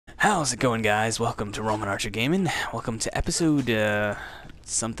How's it going, guys? Welcome to Roman Archer Gaming. Welcome to episode,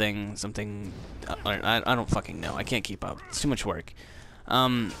 something. I don't fucking know. I can't keep up. It's too much work.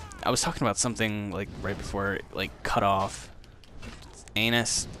 I was talking about something, like, right before, like, cut off.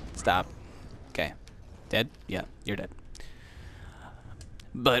 Anus, stop. Okay. Dead? Yeah, you're dead.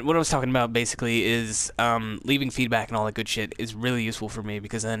 But what I was talking about, basically, is, leaving feedback and all that good shit is really useful for me,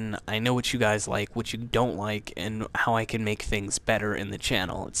 because then I know what you guys like, what you don't like, and how I can make things better in the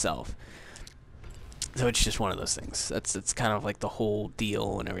channel itself. So it's just one of those things. It's kind of like the whole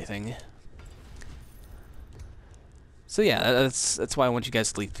deal and everything. So yeah, that's why I want you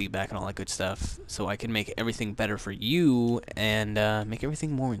guys to leave feedback and all that good stuff, so I can make everything better for you and make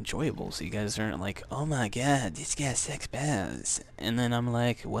everything more enjoyable. So you guys aren't like, oh my god, this guy sucks balls, and then I'm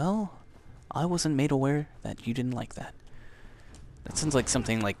like, well, I wasn't made aware that you didn't like that. That sounds like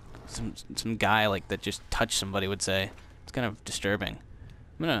something like some guy like that just touched somebody would say. It's kind of disturbing.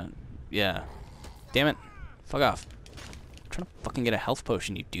 Yeah. Damn it, fuck off. I'm trying to fucking get a health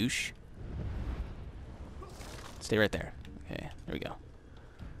potion, you douche. Stay right there. Okay, there we go.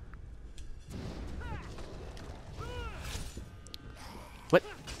 What?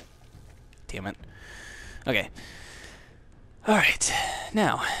 Damn it. Okay. Alright.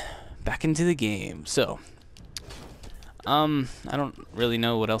 Now, back into the game. So, I don't really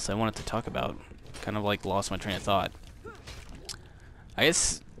know what else I wanted to talk about. Kind of like lost my train of thought. I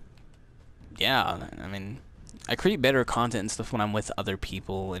guess, yeah, I mean, I create better content and stuff when I'm with other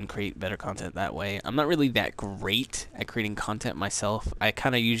people and create better content that way. I'm not really that great at creating content myself. I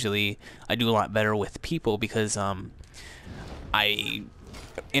kind of usually, I do a lot better with people because I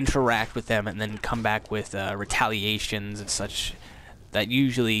interact with them and then come back with retaliations and such that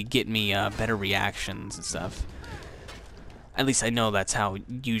usually get me better reactions and stuff. At least I know that's how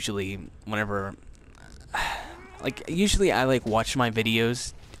usually whenever, like, usually I like watch my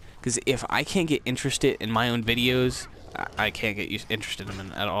videos. Because if I can't get interested in my own videos, I can't get interested in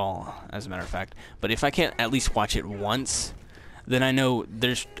them at all, as a matter of fact. But if I can't at least watch it once, then I know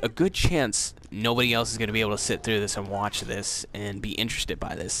there's a good chance nobody else is going to be able to sit through this and watch this and be interested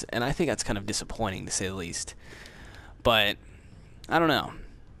by this. And I think that's kind of disappointing, to say the least. But, I don't know.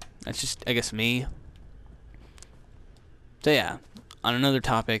 That's just, I guess, me. So yeah, on another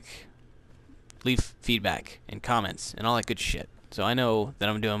topic, leave feedback and comments and all that good shit. So I know that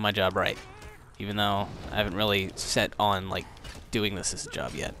I'm doing my job right, even though I haven't really set on like doing this as a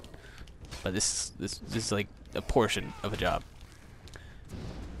job yet. But this is like a portion of a job.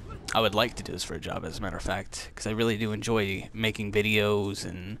 I would like to do this for a job, as a matter of fact, because I really do enjoy making videos,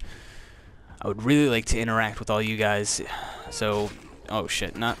 and I would really like to interact with all you guys. So, oh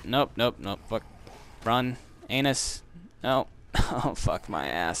shit, nope, fuck, run, anus, no, oh fuck my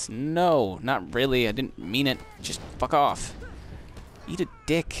ass, no, not really, I didn't mean it, just fuck off. Eat a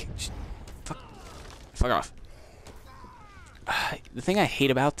dick. Just fuck off. The thing I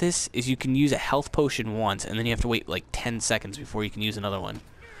hate about this is you can use a health potion once, and then you have to wait like 10 seconds before you can use another one.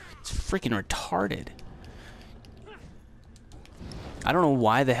 It's freaking retarded. I don't know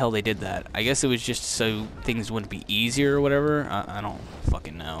why the hell they did that. I guess it was just so things wouldn't be easier or whatever. I don't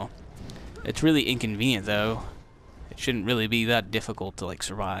fucking know. It's really inconvenient, though. It shouldn't really be that difficult to, like,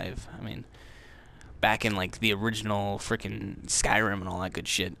 survive. I mean, back in like the original frickin' Skyrim and all that good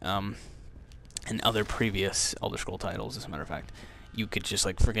shit, and other previous Elder Scroll titles, as a matter of fact, you could just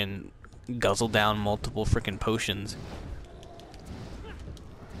like frickin' guzzle down multiple frickin' potions.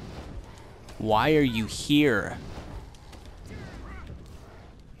 Why are you here?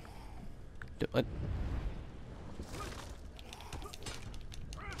 What?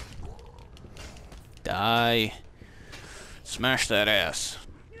 Die. Smash that ass.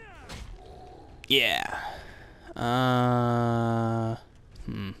 Yeah.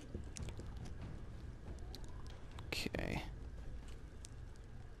 Okay.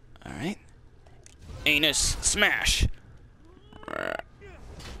 Alright. Anus smash.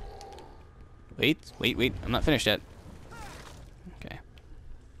 Wait. I'm not finished yet. Okay.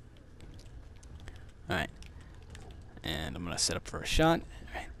 Alright. And I'm gonna set up for a shot.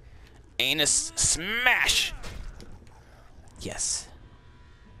 Alright. Anus smash! Yes.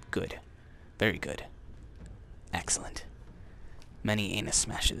 Good. Very good. Excellent. Many anus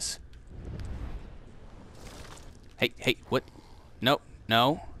smashes. Hey, what? No.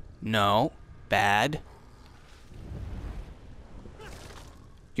 Bad.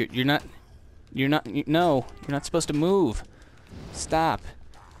 You're not, no, you're not supposed to move. Stop.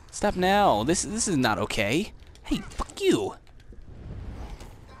 Stop now. This is not okay. Hey, fuck you.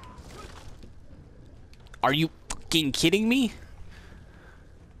 Are you fucking kidding me?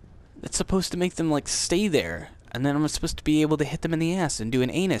 That's supposed to make them, like, stay there. And then I'm supposed to be able to hit them in the ass and do an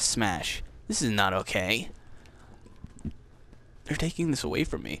anus smash. This is not okay. They're taking this away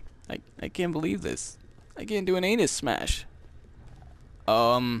from me. I can't believe this. I can't do an anus smash.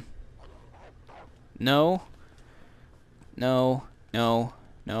 No. No. No.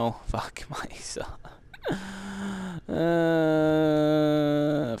 No. Fuck myself.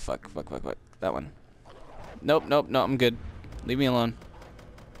 Fuck. That one. Nope. No, I'm good. Leave me alone.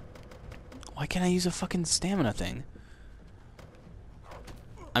 Why can't I use a fucking stamina thing?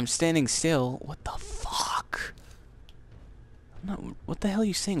 I'm standing still. What the fuck? What the hell are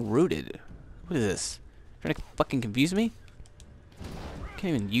you saying? Rooted? What is this? Trying to fucking confuse me?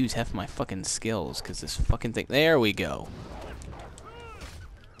 Can't even use half my fucking skills because this fucking thing. There we go.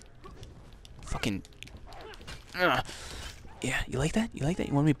 Fucking. Yeah, you like that? You like that?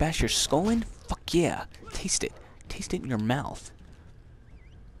 You want me to bash your skull in? Fuck yeah. Taste it. Taste it in your mouth.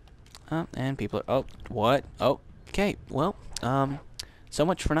 Oh, and people are. Oh, what? Oh, okay. Well, so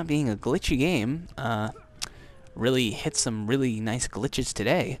much for not being a glitchy game. Really hit some really nice glitches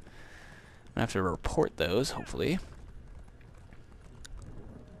today. I'm gonna have to report those, hopefully.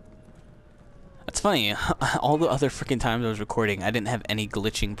 That's funny. All the other freaking times I was recording, I didn't have any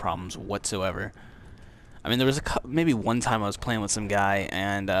glitching problems whatsoever. I mean, there was maybe one time I was playing with some guy,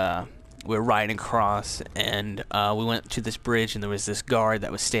 and we were riding across, and we went to this bridge, and there was this guard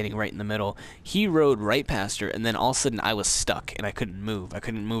that was standing right in the middle. He rode right past her, and then all of a sudden I was stuck, and I couldn't move. I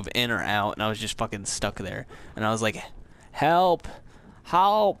couldn't move in or out, and I was just fucking stuck there. And I was like, help!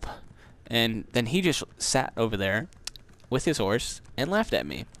 Help! And then he just sat over there with his horse and laughed at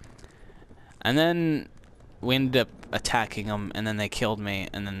me. And then we ended up attacking them, and then they killed me,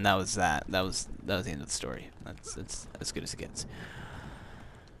 and then that was that. That was the end of the story. That's as good as it gets.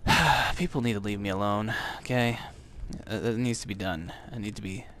 People need to leave me alone, okay? That needs to be done. I need to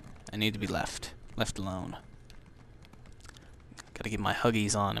be left alone. Gotta get my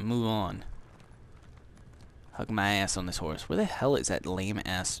huggies on and move on. Hug my ass on this horse. Where the hell is that lame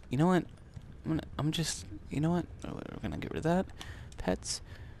ass? You know what? I'm just. You know what? We're gonna get rid of that. Pets.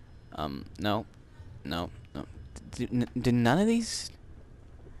 No. Did none of these?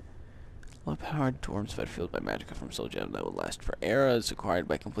 Low-powered dwarves fed fueled by magicka from Soul Gem that will last for eras, acquired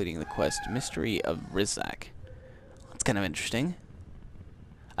by completing the quest Mystery of Rizak. That's kind of interesting.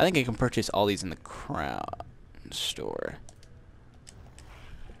 I think I can purchase all these in the crown store.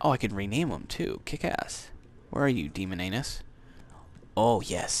 Oh, I can rename them too. Kick ass. Where are you, Demon Anus? Oh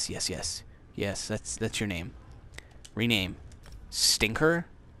yes, that's your name. Rename. Stinker?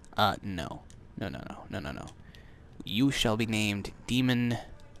 No. No. You shall be named Demon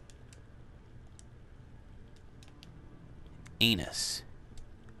Anus.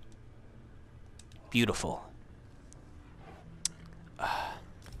 Beautiful.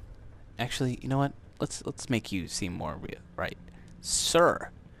 Actually, you know what? Let's make you seem more real, right? Sir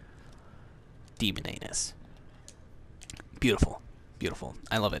Demon Anus. Beautiful.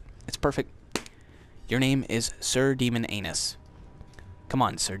 I love it. It's perfect. Your name is Sir Demon Anus. Come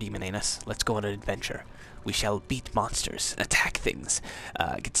on, Sir Demon Anus. Let's go on an adventure. We shall beat monsters, attack things,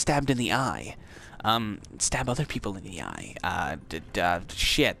 get stabbed in the eye, stab other people in the eye.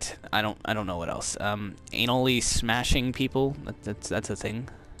 Shit. I don't know what else. Anally smashing people. That's a thing.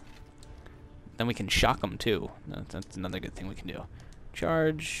 Then we can shock them too. That's another good thing we can do.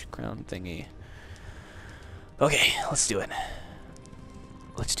 Charge, crown thingy. Okay, let's do it.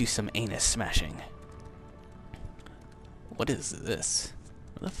 Let's do some anus smashing. What is this?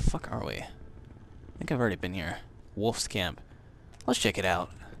 Where the fuck are we? I think I've already been here. Wolf's Camp. Let's check it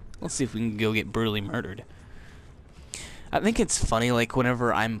out. Let's see if we can go get brutally murdered. I think it's funny, like,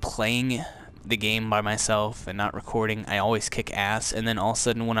 whenever I'm playing the game by myself and not recording, I always kick ass, and then all of a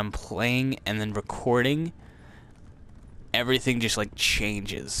sudden when I'm playing and then recording, everything just, like,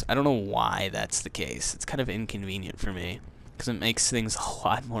 changes. I don't know why that's the case. It's kind of inconvenient for me, because it makes things a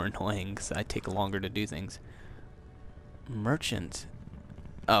lot more annoying, because I take longer to do things. Merchant.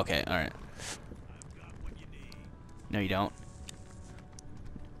 Oh, okay, alright. No, you don't.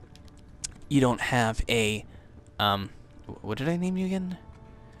 You don't have a, what did I name you again?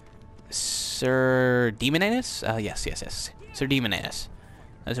 Sir Demon Anus? Yes. Sir Demon Anus.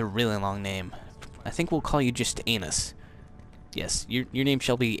 That's a really long name. I think we'll call you just Anus. Yes, your name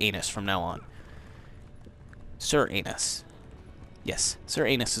shall be Anus from now on. Sir Anus. Yes, Sir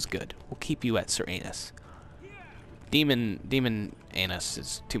Anus is good. We'll keep you at Sir Anus. Demon Anus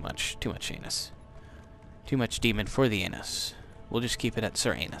is too much anus. Too much demon for the anus. We'll just keep it at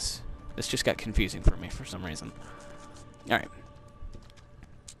Sir Anus. This just got confusing for me for some reason. Alright.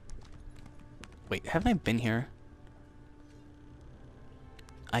 Wait, haven't I been here?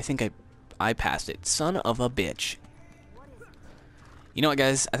 I think I passed it. Son of a bitch. You know what,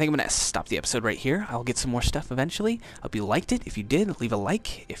 guys? I think I'm going to stop the episode right here. I'll get some more stuff eventually. I hope you liked it. If you did, leave a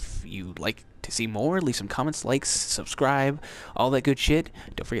like. If you'd like to see more, leave some comments, likes, subscribe, all that good shit.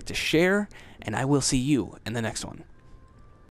 Don't forget to share, and I will see you in the next one.